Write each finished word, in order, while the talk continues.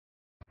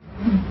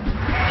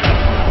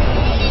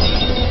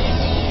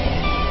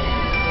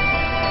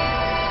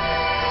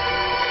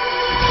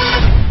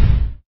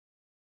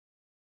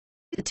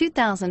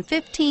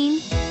2015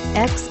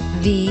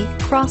 XV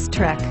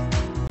Crosstrek.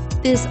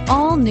 This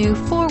all-new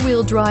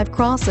four-wheel drive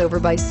crossover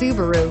by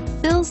Subaru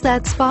fills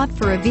that spot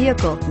for a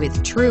vehicle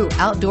with true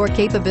outdoor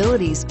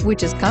capabilities,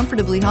 which is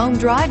comfortably home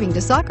driving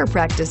to soccer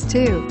practice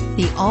too.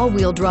 The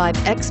all-wheel drive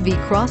XV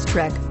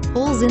Crosstrek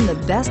pulls in the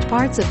best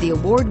parts of the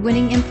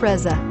award-winning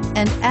Impreza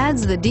and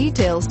adds the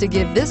details to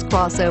give this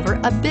crossover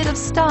a bit of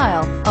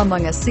style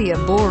among a sea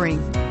of boring.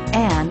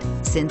 And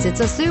since it's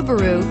a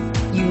Subaru,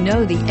 you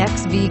know the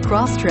XV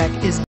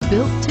Crosstrek is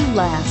built to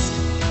last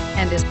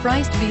and is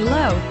priced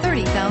below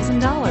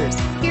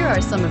 $30,000. Here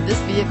are some of this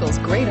vehicle's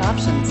great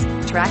options: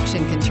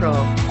 traction control,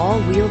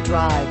 all-wheel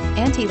drive,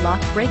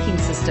 anti-lock braking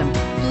system,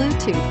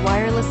 Bluetooth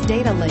wireless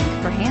data link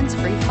for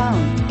hands-free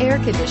phone, air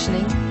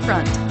conditioning,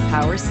 front,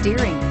 power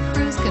steering,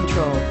 cruise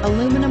control,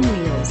 aluminum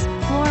wheels,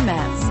 floor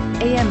mats,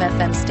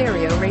 AM/FM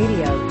stereo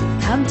radio.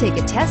 Come take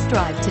a test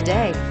drive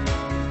today.